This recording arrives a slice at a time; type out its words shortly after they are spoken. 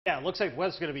Yeah, it looks like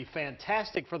weather's going to be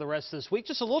fantastic for the rest of this week.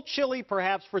 Just a little chilly,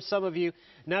 perhaps, for some of you,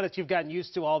 now that you've gotten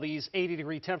used to all these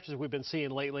 80-degree temperatures we've been seeing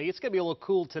lately. It's going to be a little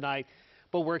cool tonight,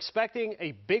 but we're expecting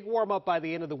a big warm-up by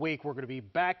the end of the week. We're going to be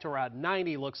back to around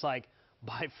 90, looks like,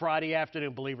 by Friday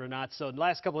afternoon, believe it or not. So the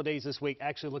last couple of days this week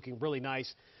actually looking really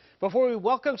nice. Before we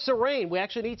welcome some rain, we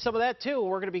actually need some of that, too, and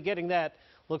we're going to be getting that,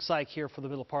 looks like, here for the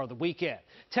middle part of the weekend.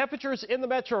 Temperatures in the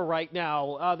metro right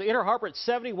now, the Inner Harbor at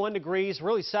 71 degrees,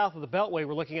 really south of the Beltway.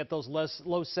 We're looking at those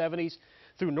low 70s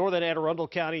through northern Anne Arundel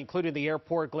County, including the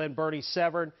airport, Glen Burnie,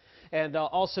 Severn, and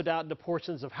also down into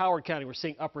portions of Howard County. We're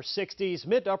seeing upper 60s,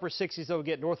 mid to upper 60s, though, we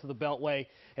get north of the Beltway,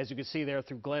 as you can see there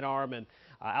through Glen Arm and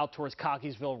out towards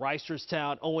Cockeysville,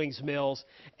 Reisterstown, Owings Mills.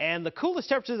 And the coolest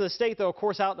temperatures in the state, though, of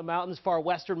course, out in the mountains, far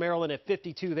western Maryland at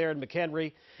 52 there in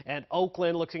McHenry. And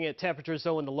Oakland looking at temperatures,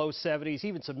 though, in the low 70s,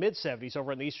 even some mid 70s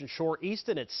over on the eastern shore.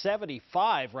 Easton at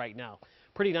 75 right now.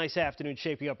 Pretty nice afternoon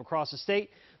shaping up across the state.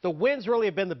 The winds really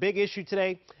have been the big issue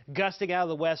today, gusting out of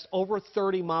the west over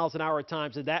 30 miles an hour at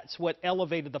times, and that's what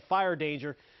elevated the fire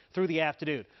danger through the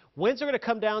afternoon. Winds are going to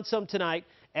come down some tonight,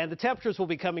 and the temperatures will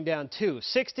be coming down too.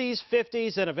 60s,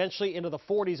 50s, and eventually into the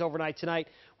 40s overnight tonight.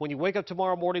 When you wake up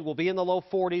tomorrow morning, we'll be in the low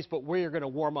 40s, but we are going to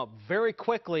warm up very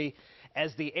quickly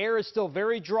as the air is still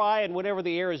very dry, and whenever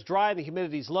the air is dry and the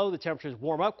humidity is low, the temperatures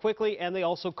warm up quickly, and they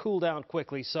also cool down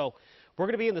quickly. So we're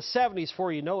going to be in the 70s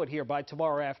before you know it here by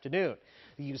tomorrow afternoon.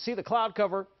 You can see the cloud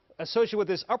cover associated with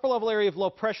this upper level area of low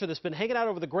pressure that's been hanging out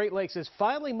over the Great Lakes is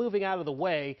finally moving out of the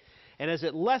way. And as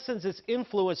it lessens its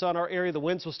influence on our area, the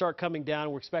winds will start coming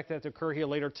down. We're expecting that to occur here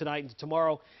later tonight and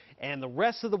tomorrow. And the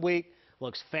rest of the week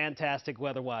looks fantastic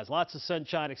weather-wise. Lots of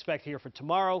sunshine expected here for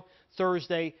tomorrow,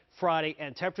 Thursday, Friday,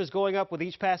 and temperatures going up with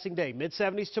each passing day.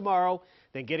 Mid-70s tomorrow,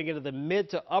 then getting into the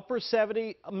mid to upper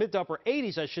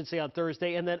 80s, I should say, on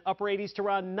Thursday, and then upper 80s to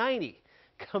around 90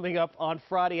 coming up on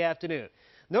Friday afternoon.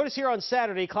 Notice here on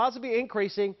Saturday, clouds will be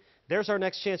increasing. There's our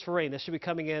next chance for rain. This should be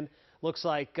coming in, looks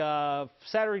like,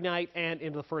 Saturday night and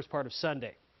into the first part of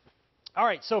Sunday. All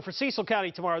right, so for Cecil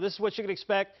County tomorrow, this is what you can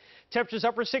expect. Temperatures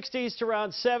upper 60s to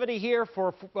around 70 here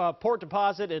for Port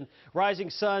Deposit and Rising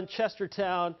Sun,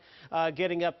 Chestertown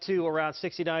getting up to around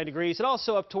 69 degrees. And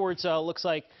also up towards, looks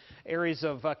like, areas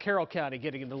of Carroll County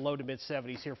getting into the low to mid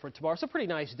 70s here for tomorrow. It's a pretty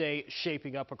nice day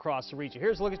shaping up across the region.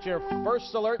 Here's a look at your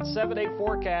first alert 7-day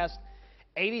forecast.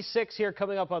 86 here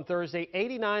coming up on Thursday.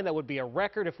 89, that would be a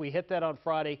record if we hit that on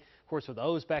Friday. Of course, with the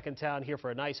O's back in town here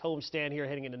for a nice homestand here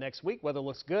heading into next week. Weather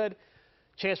looks good.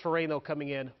 Chance for rain, though, coming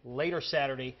in later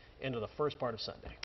Saturday into the first part of Sunday.